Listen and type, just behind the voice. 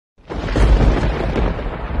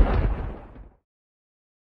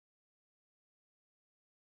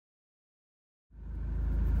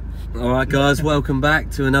Alright guys, welcome back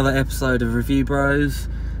to another episode of Review Bros.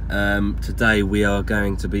 Today we are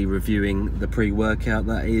going to be reviewing the pre-workout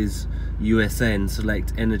that is Usn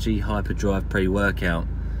Select Energy Hyperdrive pre-workout.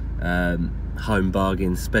 Home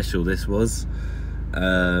bargain special this was.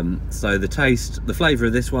 So the flavour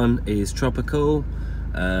of this one is tropical.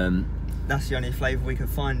 That's the only flavour we could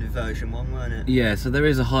find in version 1, weren't it? Yeah, so there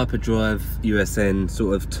is a Hyperdrive Usn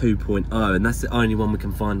sort of 2.0 and that's the only one we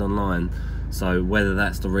can find online. So whether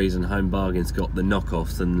that's the reason Home Bargain's got the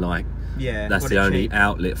knockoffs and that's the only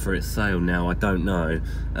outlet for its sale now, I don't know.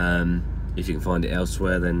 If you can find it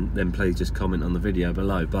elsewhere, then please just comment on the video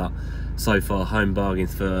below. But so far, Home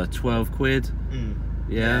Bargain's for 12 quid.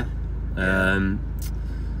 Yeah. And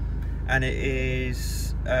it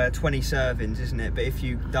is 20 servings, isn't it? But if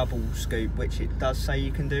you double scoop, which it does say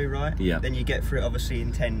you can do, right? Yeah. Then you get through it obviously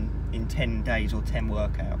in 10 days or 10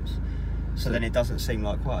 workouts. So then it doesn't seem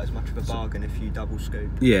like quite as much of a bargain if you double scoop.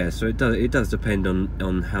 Yeah, so it does depend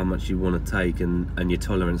on how much you want to take and your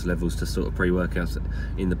tolerance levels to sort of pre-workouts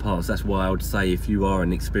in the past. That's why I would say if you are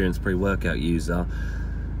an experienced pre-workout user,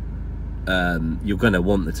 you're going to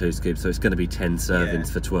want the 2 scoops. So it's going to be 10 servings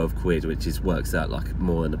for 12 quid, which works out like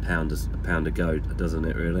more than a pound a go, doesn't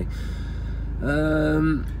it really?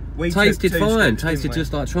 Tasted fine. Tasted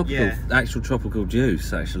just like tropical, actual tropical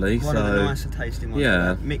juice, actually. One of the nicer tasting ones.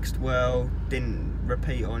 Yeah. Mixed well, didn't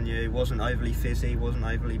repeat on you. Wasn't overly fizzy. Wasn't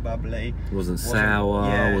overly bubbly. Wasn't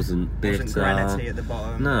sour. Wasn't bitter. Wasn't granity at the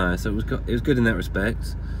bottom. No, so it was good in that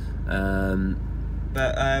respect.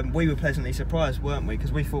 But we were pleasantly surprised, weren't we?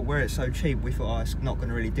 Because we thought, where it's so cheap, we thought, oh, it's not going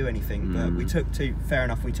to really do anything. But we took 2. Fair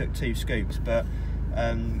enough, we took 2 scoops, but.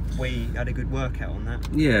 We had a good workout on that.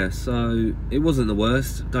 Yeah, so it wasn't the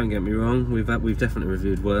worst. Don't get me wrong. We've definitely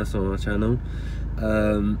reviewed worse on our channel.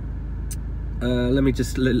 Let me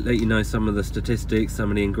just let you know some of the statistics, some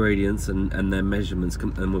of the ingredients, and their measurements,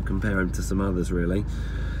 and we'll compare them to some others really.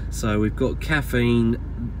 So we've got caffeine.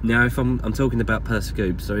 Now, if I'm talking about per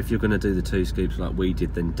scoop, so if you're going to do the 2 scoops like we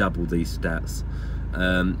did, then double these stats.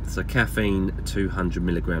 So caffeine, 200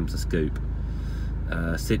 milligrams a scoop.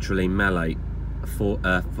 Citrulline malate,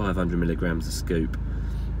 500 milligrams a scoop.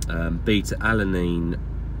 Beta alanine,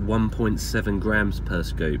 1.7 grams per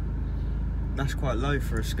scoop. That's quite low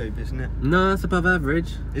for a scoop, isn't it? No, that's above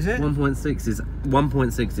average. Is it?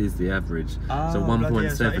 1.6 is the average. Oh, so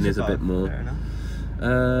 1.7 is a bit more. Fair enough.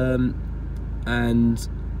 And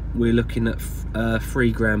we're looking at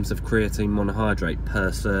 3 grams of creatine monohydrate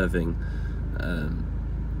per serving.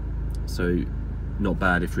 So not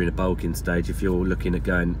bad if you're in a bulking stage. If you're looking at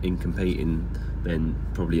going in competing, then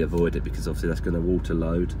probably avoid it, because obviously that's going to water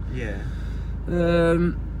load. Yeah.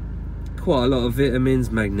 Quite a lot of vitamins,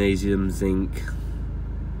 magnesium, zinc,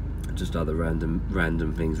 just other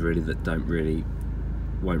random things really that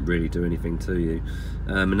won't really do anything to you.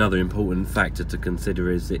 Another important factor to consider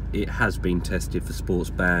is it has been tested for sports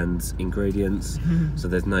banned ingredients. So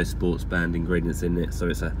there's no sports banned ingredients in it, so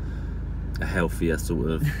it's a healthier sort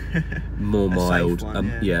of more mild,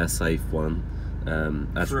 a safe one.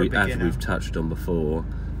 As we've touched on before,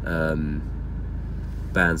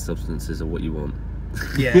 banned substances are what you want.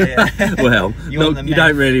 Well, you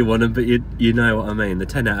don't really want them, but you know what I mean. The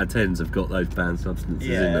 10 out of 10s have got those banned substances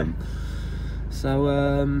in them. So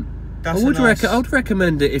I would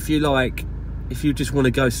recommend it if you just want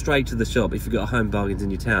to go straight to the shop. If you've got Home Bargains in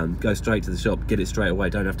your town, go straight to the shop, get it straight away.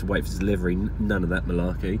 Don't have to wait for delivery. None of that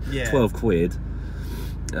malarkey. 12 quid.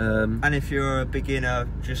 And if you're a beginner,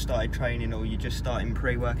 just started training, or you're just starting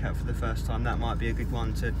pre-workout for the first time, that might be a good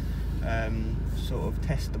one to sort of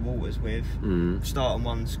test the waters with. Start on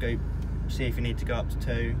 1 scoop, see if you need to go up to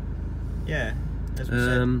 2. Yeah, as we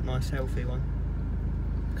said, nice healthy one.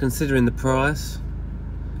 Considering the price,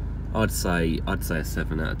 I'd say a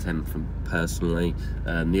 7 out of 10 personally.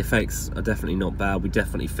 The effects are definitely not bad. We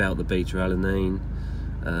definitely felt the beta alanine,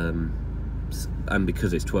 and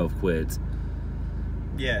because it's 12 quid.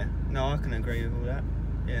 Yeah, no, I can agree with all that.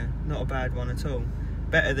 Yeah, not a bad one at all.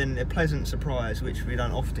 Better than a pleasant surprise, which we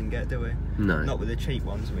don't often get, do we? No. Not with the cheap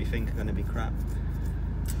ones that we think are going to be crap.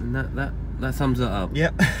 And that sums it up.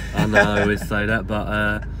 Yep. I know I always say that,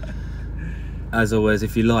 but as always,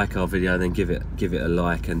 if you like our video, then give it a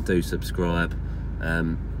like and do subscribe,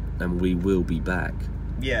 and we will be back.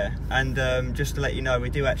 Yeah, and just to let you know,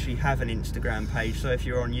 we do actually have an Instagram page, so if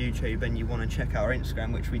you're on YouTube and you want to check out our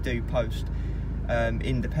Instagram, which we do post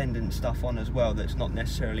independent stuff on as well, that's not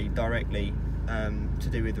necessarily directly to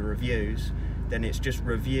do with the reviews, then it's just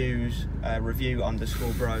review_bros.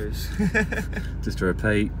 Just to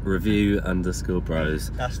repeat,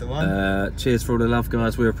 review_bros. That's the one. Cheers for all the love,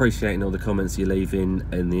 guys. We're appreciating all the comments you leave in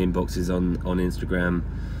the inboxes on Instagram.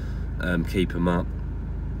 Keep them up.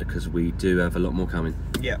 because we do have a lot more coming.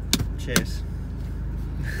 Yeah. Cheers.